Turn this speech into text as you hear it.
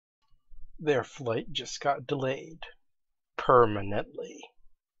Their flight just got delayed. Permanently.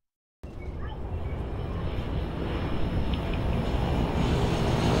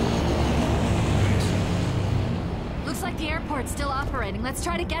 Looks like the airport's still operating. Let's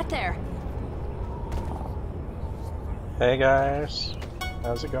try to get there. Hey guys,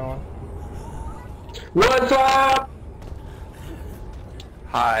 how's it going? What's up?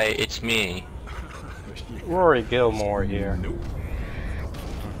 Hi, it's me. Rory Gilmore here.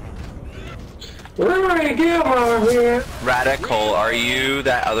 Rory Gilmore here. Radical, are you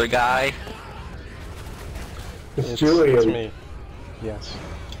that other guy? It's Julian. It's me. Yes.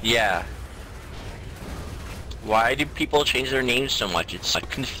 Yeah. Why do people change their names so much? It's like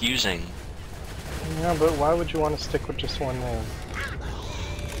confusing. Yeah, but why would you want to stick with just one name?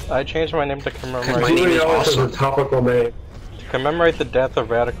 I changed my name to commemorate. My name is also awesome. a topical name. To commemorate the death of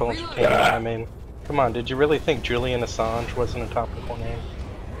Radical Entertainment. I mean, come on, did you really think Julian Assange wasn't a topical name?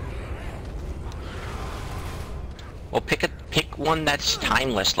 Well, pick one that's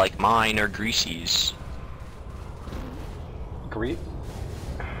timeless, like mine or Greasy's.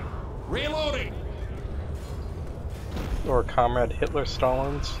 Reloading. Or Comrade Hitler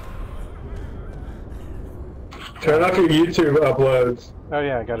Stalin's? Turn off your YouTube uploads. Oh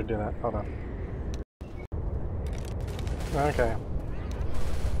yeah, I gotta do that. Hold on. Okay.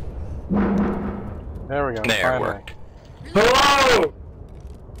 There we go. There, finally. worked. Hello!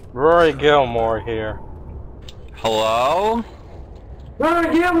 Rory Gilmore here. Hello?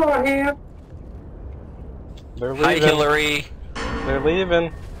 Rory Gilmore here. They're Hi, leaving. Hilary. They're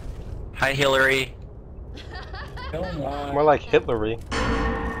leaving. Hi, Hilary. More like Hitlery.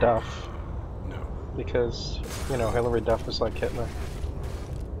 Duff. Because, you know, Hilary Duff is like Hitler.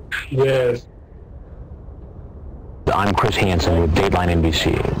 Yes. I'm Chris Hansen with Dateline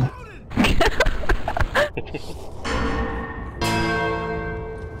NBC.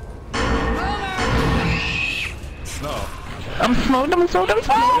 No. I'm smoked.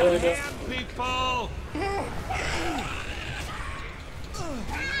 People.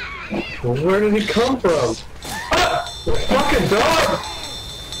 Where did he come from? Ah! The fucking dog!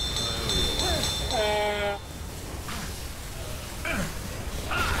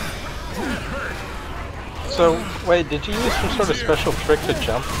 So, wait, did you use some sort of special trick to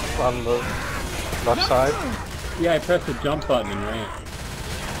jump on the left side? Yeah, I pressed the jump button and ran.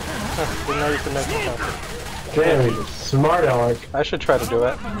 Huh, didn't know you could make it happen. Damn, he's a smart aleck. I should try to do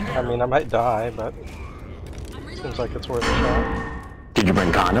it. I mean, I might die, but seems like it's worth a shot. Did you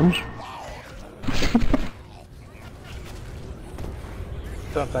bring condoms?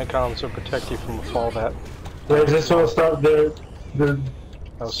 Don't think condoms will protect you from a fall that. They just want to stop the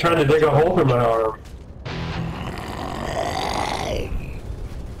trying to dig a hole through my arm.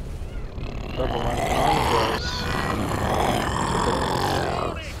 Double line arm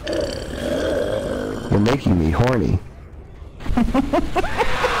You're making me horny.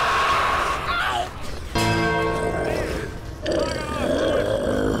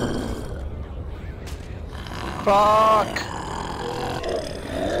 Fuck!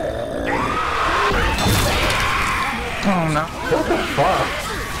 Oh no. What the fuck?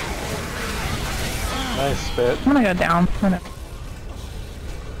 Nice spit. I'm gonna go down.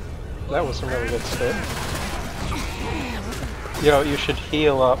 That was some really good spit. Yo, you should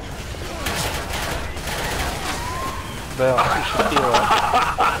heal up. Bell, you should heal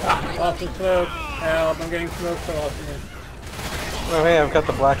up. Lots of smoke. Help, I'm getting smoked so often. Oh hey, I've got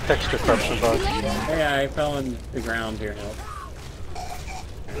the black texture corruption bug. Hey, I fell in the ground here, help.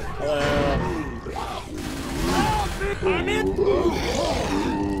 Hello.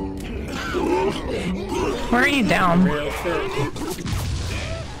 Where are you down? Real shit.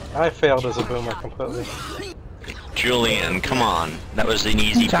 I failed as a boomer completely. Julian, come on. That was an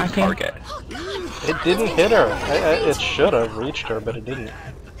easy Jackie. target. It didn't hit her. It should have reached her, but it didn't.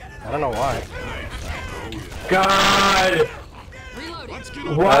 I don't know why. God!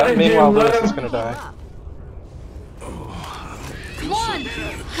 Why did you Meanwhile, let Lewis him... is gonna die. Come on!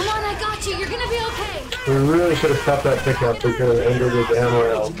 Come on, I got you! You're gonna be okay! We really should have stopped that pickup because it ended with ammo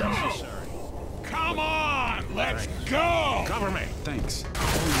rail. Come on, let's go. Cover me. Thanks.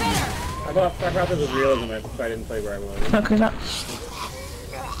 I thought this was realism if I didn't play where I was. Okay, no.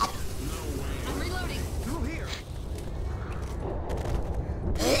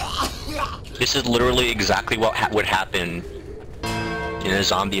 This is literally exactly what would happen in a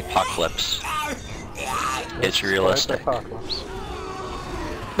zombie apocalypse. It's realistic. Apocalypse.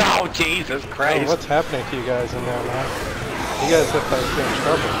 No, Jesus Hey, Christ. what's happening to you guys in there, man? You guys look like you're in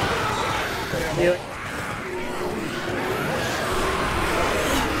trouble.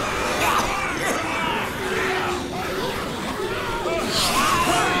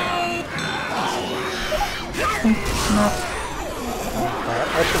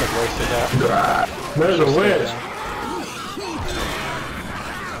 I should have wasted that. There's a witch.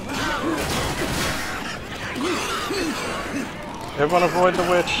 Everyone avoid the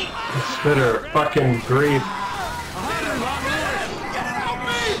witch. Spitter, fucking grief.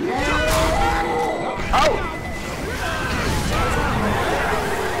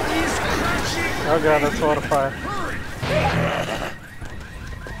 Oh god, that's water fire.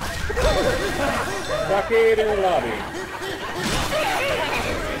 Fuck it in the lobby.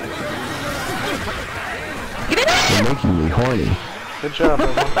 You're making me horny. Good job,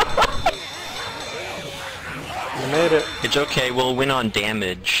 everyone. You made it. It's okay, we'll win on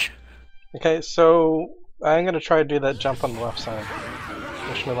damage. Okay, so I'm gonna try to do that jump on the left side.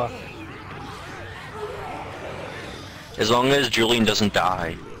 Wish me luck. As long as Julian doesn't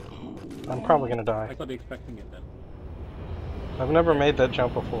die. I'm probably gonna die. I thought they expecting it then. I've never made that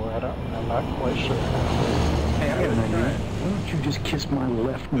jump before. I'm not quite sure. Hey, I got an idea. Why don't you just kiss my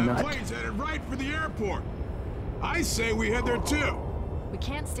left That nut? plane's headed right for the airport. I say we head there too. We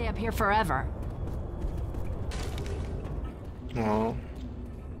can't stay up here forever. Oh.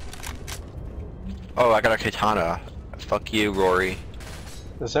 Oh, I got a katana. Fuck you, Rory.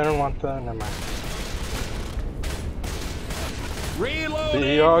 Does anyone want the? Never mind. Reloading.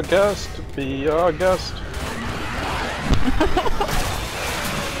 Be our guest. Be our guest.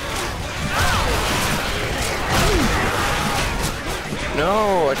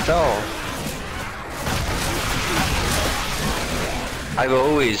 No, I fell. I've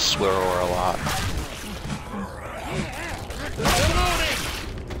always swear a lot.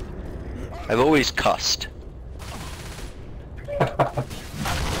 I've always cussed. I'm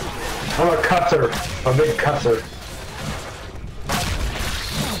a cusser. A big cusser.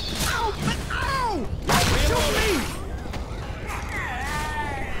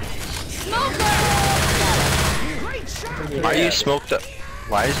 Why are you smoked up?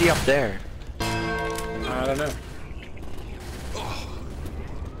 Why is he up there? I don't know.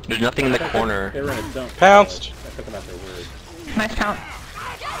 There's nothing in the corner. They were in a dump. Pounced. I took them at their word. Nice count.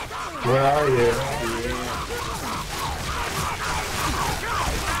 Where are you?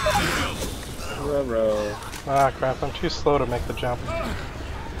 Row. Ah crap! I'm too slow to make the jump.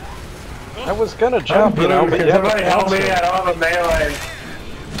 I was gonna jump, you know, but you have to somebody help bounce me! it. I don't have a melee.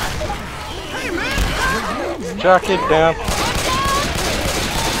 Jockey down.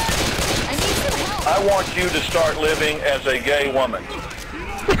 I need some help. I want you to start living as a gay woman.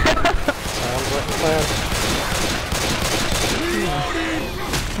 Sounds like a plan.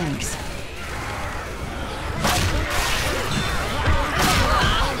 Thanks.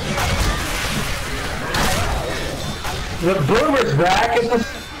 The boomer's back.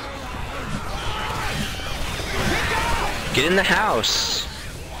 Get in the house.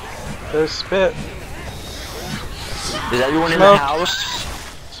 There's spit. Is everyone in Smoke. the house?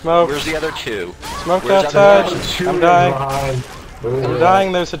 Smoke. Where's the other two? Smoke Where's outside. everyone? I'm dying. Behind. I'm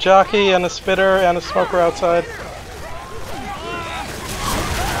dying. There's a jockey and a spitter and a smoker outside.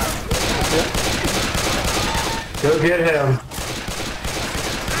 Go get him.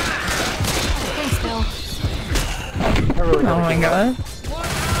 Thanks, Bill. I really Oh gotta my get god.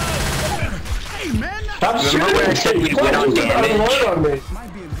 Stop Remember shooting when I me. said we'd win on Stop damage? shooting on me.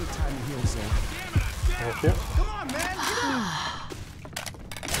 Thank you.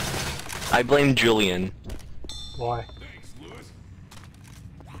 I blame Julian. Why?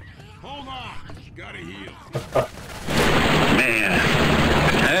 Hold on. Gotta heal. Man,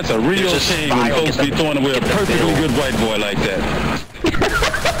 that's a real There's just shame when fire. folks be throwing away a Get the perfectly bill. good white boy like that.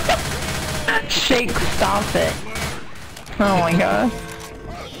 Shake, stop it. Oh my god.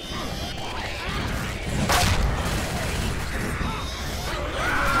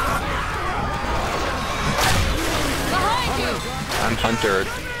 Behind you. I'm Hunter.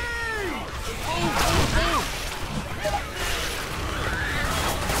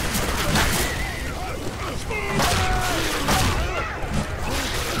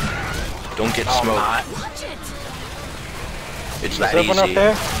 Don't get smoked. Watch it. It's Is that everyone up easy.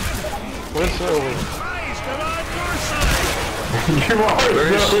 there? Where's Zoe? You are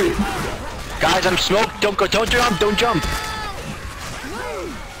Where's- Zoe. Guys, I'm smoked. Don't go. Don't jump. Don't jump.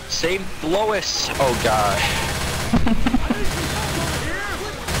 Save Lois. Oh gosh.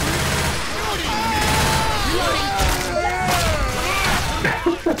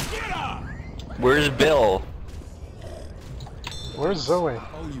 Where's Bill? Where's Zoe?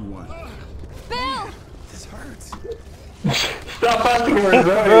 Bill. Stop asking where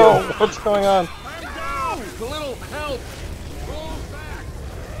Zoe Bill, is. what's going on?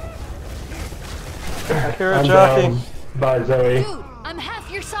 I hear a I'm jockey. down. Bye, Zoe. Dude, I'm half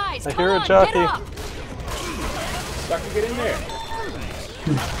your size. I Come hear a on, jockey. Get up. Ducky, get in there.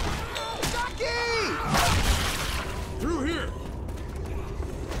 Through here.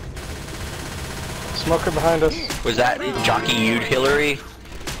 Smoker behind us. Was that Jockey You'd Hilary?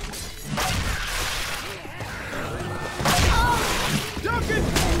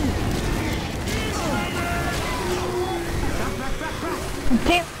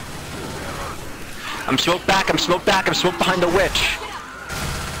 Damn. I'm smoked back, I'm smoked back, I'm smoked behind the witch.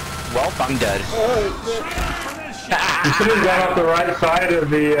 Well, I'm dead. You should have got off the right side of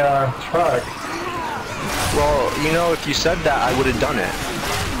the truck. Well, you know, if you said that, I would have done it.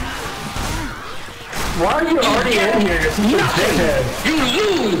 Why are you already in here? You're such a dickhead. You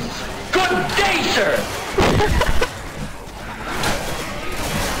lose! Good day, sir!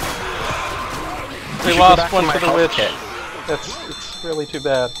 We lost one to the witch. It's really too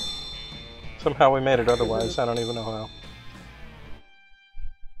bad. Somehow we made it otherwise, I don't even know how.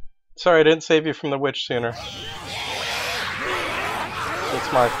 Sorry I didn't save you from the witch sooner.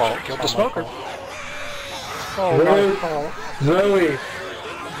 It's my fault. Killed the smoker. Oh, my fault. Zoe.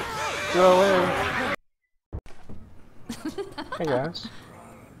 Zoe. Hey guys.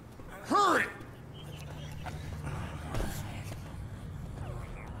 Hurry!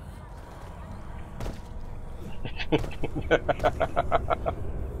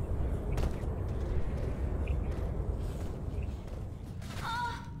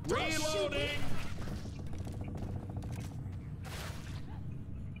 Reloading!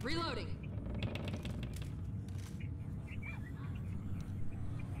 Reloading.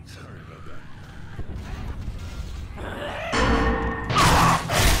 Sorry about that.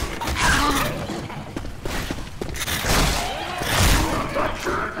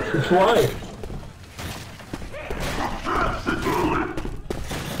 Why?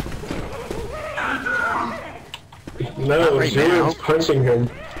 No, right Zero's now. punching him.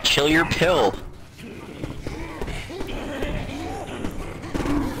 Chill your pill.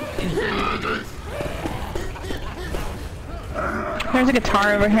 There's a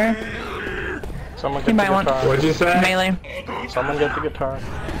guitar over here. Someone You get the might want- guitar. What'd you say? Melee. Someone get the guitar.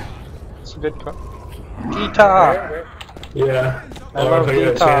 It's a good car. Guitar! Yeah. I Oh, love if I get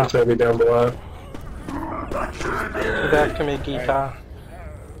a guitar. chance, I'll be down below. Come back to me, guitar.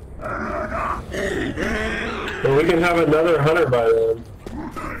 Well, we can have another hunter by then.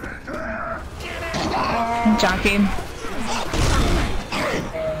 Jockey.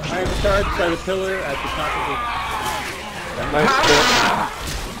 I am charged by the pillar at the top of Nice spit.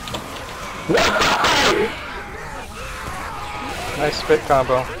 Nice spit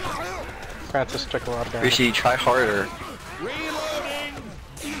combo. Francis took a lot of damage. Greasy, try harder.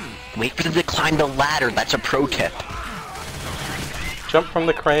 Wait for them to climb the ladder, that's a pro tip. Jump from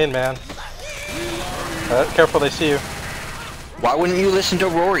the crane, man. Careful, they see you. Why wouldn't you listen to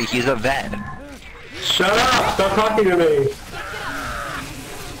Rory? He's a vet. Shut up! Stop talking to me! the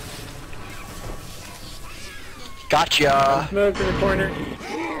Gotcha! smoke in the corner.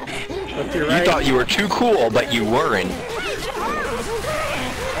 Look to your right. You thought you were too cool, but you weren't.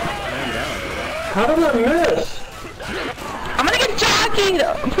 How did I miss? I'm gonna get jockeyed!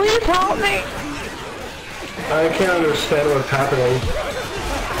 Please help me! I can't understand what's happening.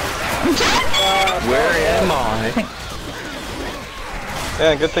 Where am I?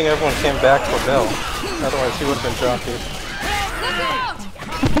 Yeah, good thing everyone came back for Bill. Otherwise he would have been jockeyed.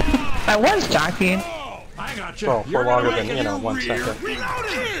 I was jockeyed. I got you. Well, for longer than, you know, 1 second.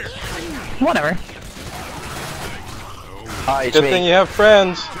 Reloading! Whatever. Hi, it's Good me. thing you have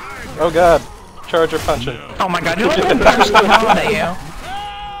friends. Oh god. Charger punching. Oh my god, you let me punch the hell out of you.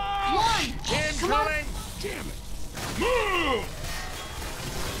 One. Come on. Damn it. Move!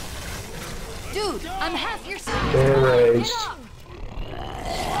 Dude, I'm half your size. Enraged.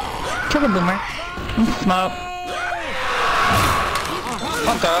 Kill the boomer. Smoke.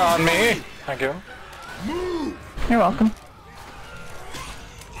 Hunter on me. Thank you. You're welcome.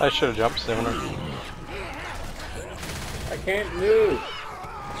 I should have jumped sooner. I can't move.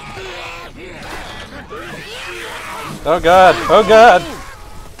 Oh god. Oh god.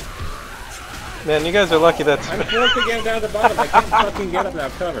 Man, you guys are lucky that's... I'm supposed to get down to the bottom. I can't fucking get up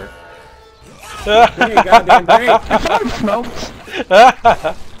that cover. Give me a goddamn break. Someone smoked.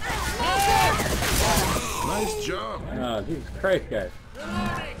 Nice job. Oh, Jesus Christ, guys.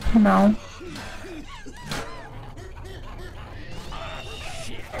 No.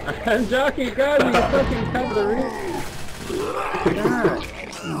 I'm jockeying, guys. We can fucking cover the roof.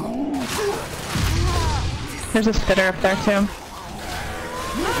 There's a spitter up there too.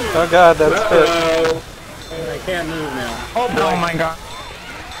 Oh god, that's it. I can't move now. Oh my god.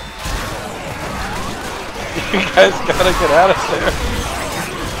 You guys gotta get out of there.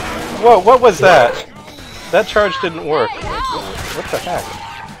 Whoa, what was that? That charge didn't work. What the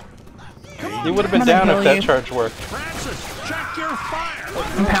heck? You would have been down if that charge worked. Francis, check your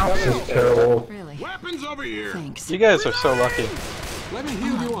fire. This is terrible. Really? Weapons over here. Thanks. You guys are so lucky. Let me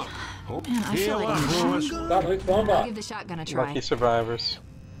heal you up. Man, I feel like I'm Lewis. Stop with bomb I'll bomb. give the shotgun a try. Lucky survivors.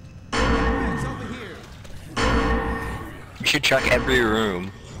 You should check every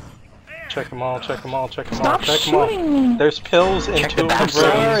room. Check them all, check them all, check them all, Stop check them all. shooting me. There's pills in Check 2 the of the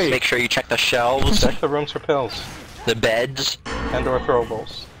bathrooms. rooms. Make sure you check the shelves, Check the rooms for pills. the beds, And or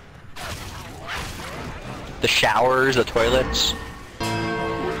throwables. the showers, the toilets.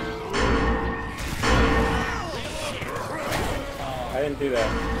 I didn't do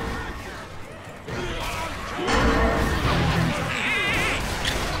that.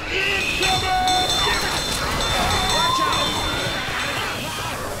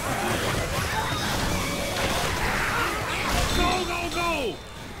 Go!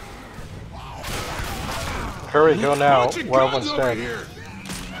 Hurry, go now. Watch your Wild guns one's over dead. here.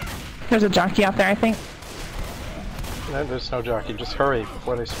 There's a jockey out there, I think. No, there's no jockey. Just hurry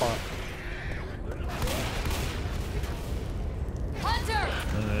before they spawn. Hunter!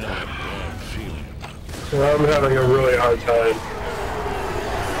 I'm having a really hard time.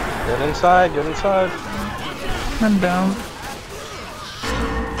 Get inside, get inside. I'm down.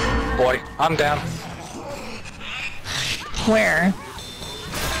 Boy, I'm down. Where?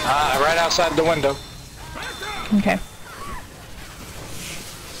 Right outside the window. Okay.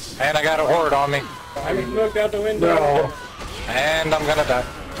 And I got a horde on me. I was smoked out the window. No. And I'm gonna die.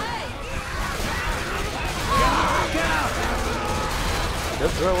 Get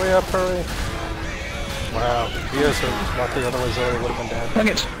Zoe up, hurry. Wow, you guys are lucky, otherwise Zoe would have been dead. Look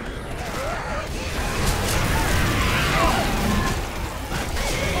at.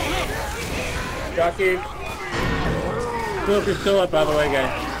 Jockey. Smoker's still up, by the way,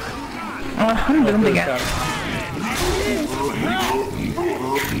 guys. Oh, I'm doing it again.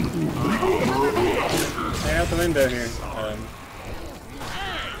 Stay out the window here. I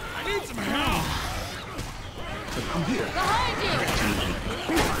need some help.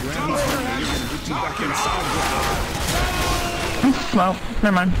 Well,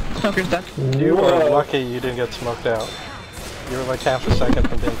 never mind. Smoker's dead. You are lucky you didn't get smoked out. You were like half a second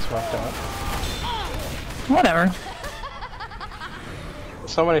from being smoked out. Whatever.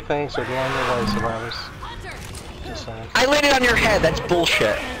 So many things are going your way, survivors. Just saying. I landed on your head, that's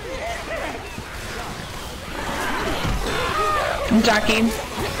bullshit. Jockey.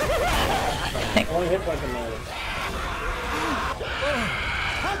 Only hit point in there.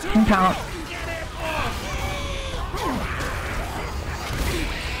 Can count.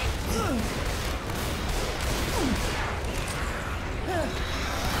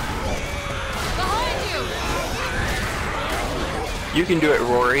 You can do it,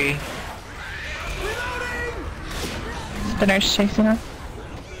 Rory. The nurse chasing her.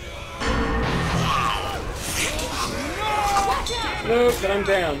 Nope, but I'm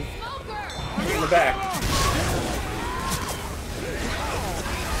down. In the back.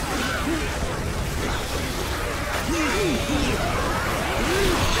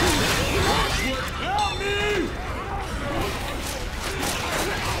 Help me!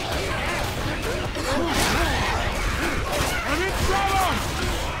 I'm in trouble!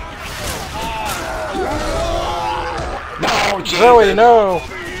 No, Zoe, no!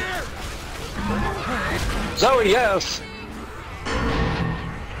 Zoe, yes.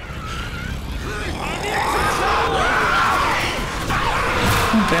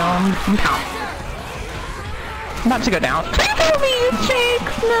 Boom. Can count. I'm about to go down. Kill me, Jake!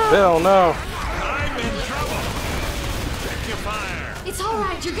 No. Bill, no! I'm in trouble! Check your fire! It's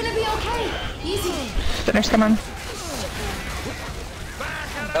alright, you're gonna be okay. Easy. The nurse, come on.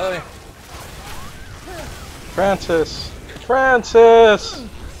 Ellie. Francis! Francis!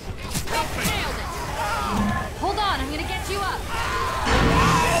 Hold on, I'm gonna get you up.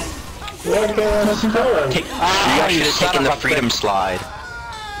 You guys should have taken the freedom slide.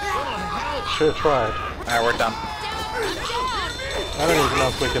 Should've tried. Alright, we're done. I don't even know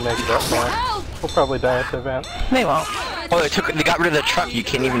if we can make it that far. We'll probably die at the event. They won't. Oh, they got rid of the truck. You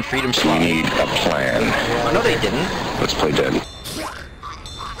can't even freedom slide. We need a plan. Oh, no, they didn't. Let's play dead.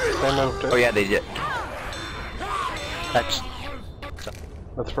 They moved it. Oh, yeah, they did. That's...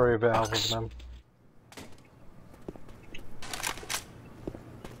 That's very valve of them.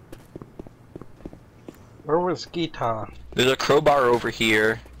 Where was guitar? There's a crowbar over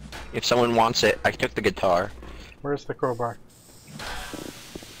here. If someone wants it, I took the guitar. Where's the crowbar?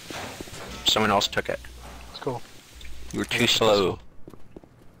 Someone else took it. It's cool. You were too slow.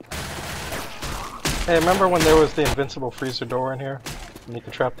 Hey, remember when there was the invincible freezer door in here? And you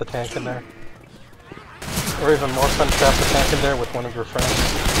could trap the tank in there? Or even more fun, trap the tank in there with one of your friends.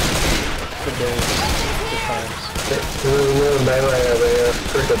 Good days. Good times. We're melee over here.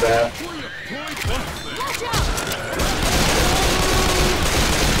 Look at that.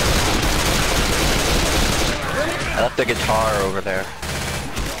 I left the guitar over there.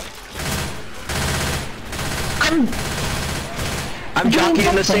 I'm jockeying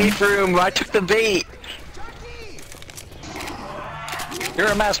in the safe room. I took the bait. You're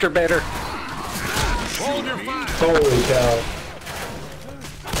a masturbator. Hold your fire. Holy cow.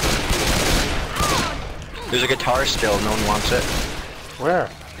 There's a guitar still. No one wants it. Where?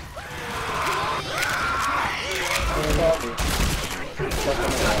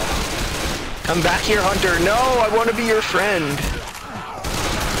 Come back here, Hunter. No, I want to be your friend.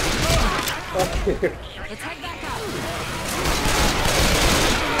 Let's head back out.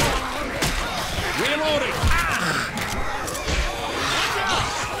 Reloading.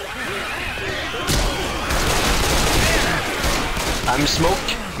 I'm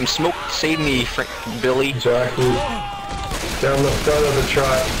smoked. I'm smoked. Save me, Billy. Jockey. Down the front of the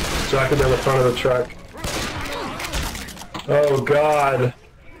truck. Jockey down the front of the truck. Oh god.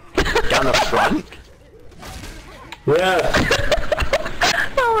 Down the front? Yeah.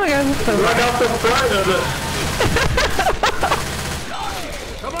 Oh my god, that's so Right funny. off the front of it.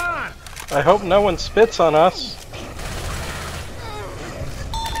 Come on. I hope no one spits on us.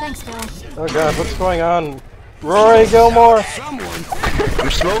 Thanks, Bill. Oh god, what's going on? Rory Gilmore! Someone.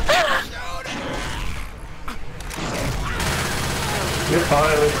 I'm smoked. You're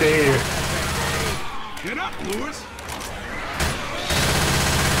fine, let's see you. Get up, Lewis.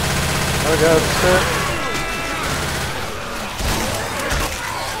 Oh god, spit.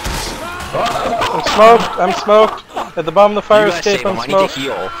 I'm smoked. At the bottom of the fire You guys escape, save him. I'm I need smoked. to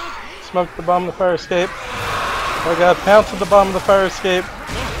heal. Smoked at the bottom of the fire escape. Oh god, pounce at the bottom of the fire escape.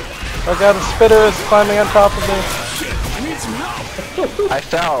 Oh god, the spitter is climbing on top of me. I need some help. I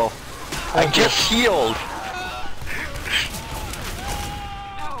fell. I just healed.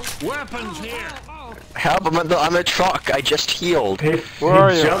 Weapons here. Help! I'm on the truck. I just healed. Where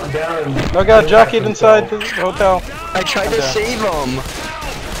are you? Jumped down and Oh god, jockeyed inside the hotel. I tried to Okay. save him.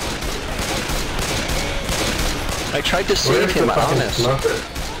 I tried to save Where's him, the fucking honest. smoker?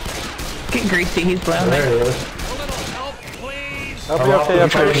 Get Greasy, he's blown There me. he is. A little help, please. I'll be okay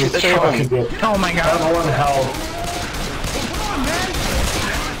after trying to you shoot the save truck. him. Oh my god. I'm on health.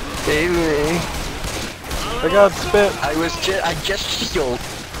 Save me. Oh god, spit. I just healed.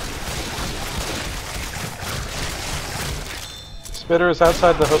 Spitter is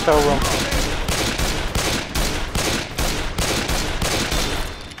outside the hotel room.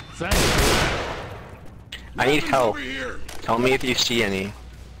 Thanks. I need help. Over here. Tell me if you see any.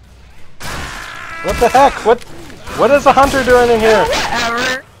 What the heck? What is a hunter doing in here?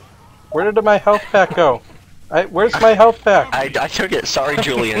 Whatever. Where did my health pack go? Where's my health pack? I took it. Sorry,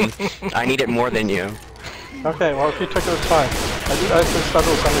 Julian. I need it more than you. Okay, well if you took it, it's fine. I just thought it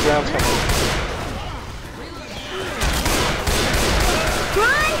was on the ground somewhere.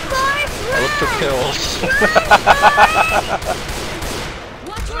 I look for pills.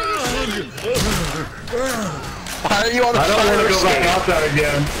 Watch where you're shooting. Why are you on the I don't want to fire go back escape? out there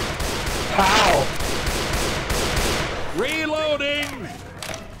again. How? Reloading.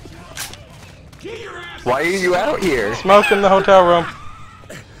 Get your ass. Why are you out here? Smoke in the hotel room.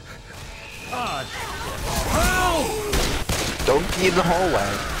 Don't be in the hallway.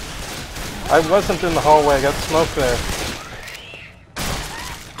 I wasn't in the hallway, I got smoke there.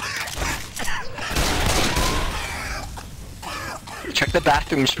 Check the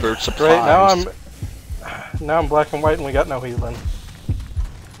bathrooms for supplies. Great, now I'm black and white and we got no healing.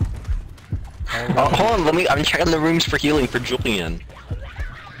 Hold on, I'm checking the rooms for healing for Julian.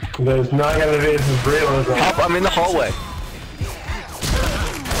 There's not gonna be some realism. Help, I'm in the hallway.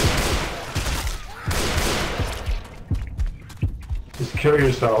 Just kill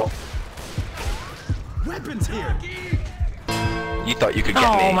yourself. Weapons here. You thought you could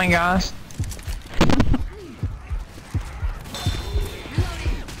get me. Oh my gosh.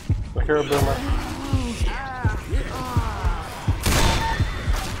 I hear a boomer.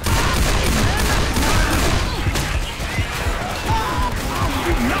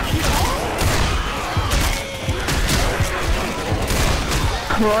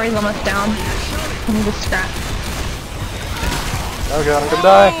 Rory's almost down. I need to scrap. Oh god, I'm gonna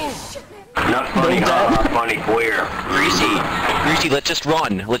die. Not funny, funny queer. Greasy, let's just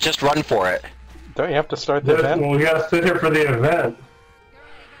run. Let's just run for it. Don't you have to start the event? Well, we gotta sit here for the event.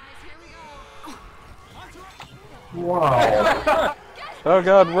 Wow. Oh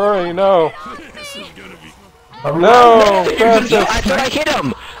god, Rory, no. This is gonna be. No, I Francis. thought I hit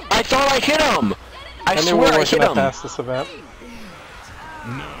him. I thought I hit him. I knew we swear I weren't hit gonna him. pass this event.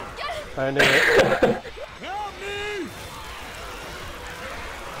 No. I knew it. Help me!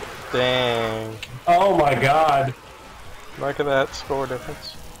 Dang. Oh my god. Look at that score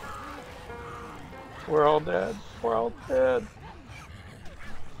difference. We're all dead. We're all dead.